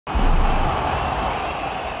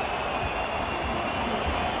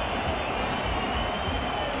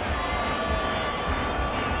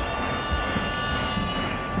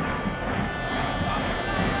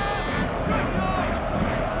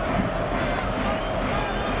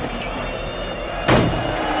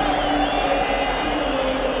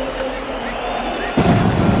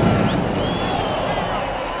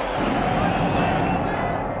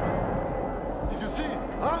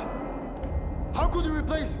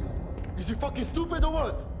Is he fucking stupid or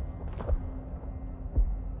what?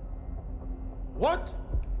 What?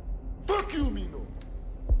 Fuck you, Mino!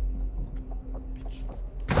 Bitch.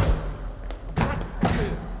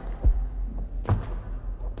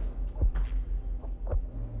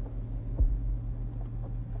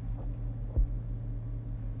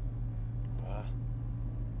 Va?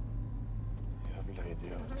 Jävla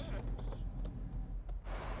idiot.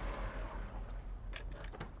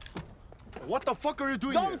 What the fuck are you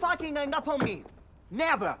doing Don't here? fucking hang up on me.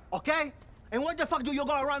 Never, okay? And what the fuck do you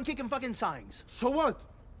go around kicking fucking signs? So what?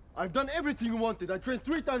 I've done everything you wanted. I trained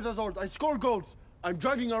 3 times as hard. I score goals. I'm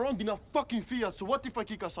driving around in a fucking Fiat, so what if I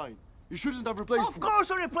kick a sign? You shouldn't have replaced Of me.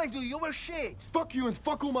 course I replaced you. You were shit. Fuck you and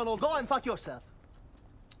fuck Oman also. Go and fuck yourself.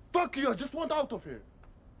 Fuck you, I just want out of here.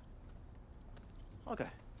 Okay.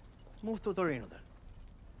 Move to Torino then.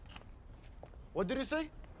 What did you say?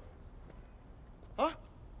 Huh?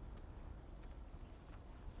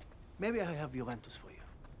 Maybe I have Juventus for you.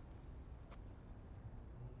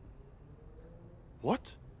 What?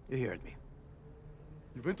 You heard me.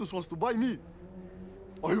 Juventus wants to buy me.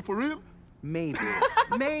 Are you for real? Maybe.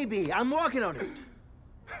 Maybe. I'm working on it.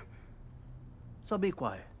 So be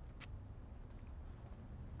quiet.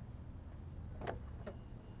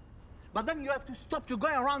 But then you have to stop to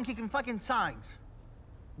going around kicking fucking signs.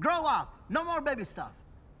 Grow up. No more baby stuff.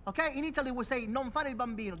 Okay? In Italy we say non fare il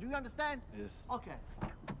bambino. Do you understand? Yes. Okay.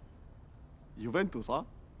 Juventus, huh?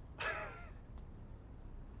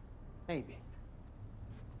 Maybe.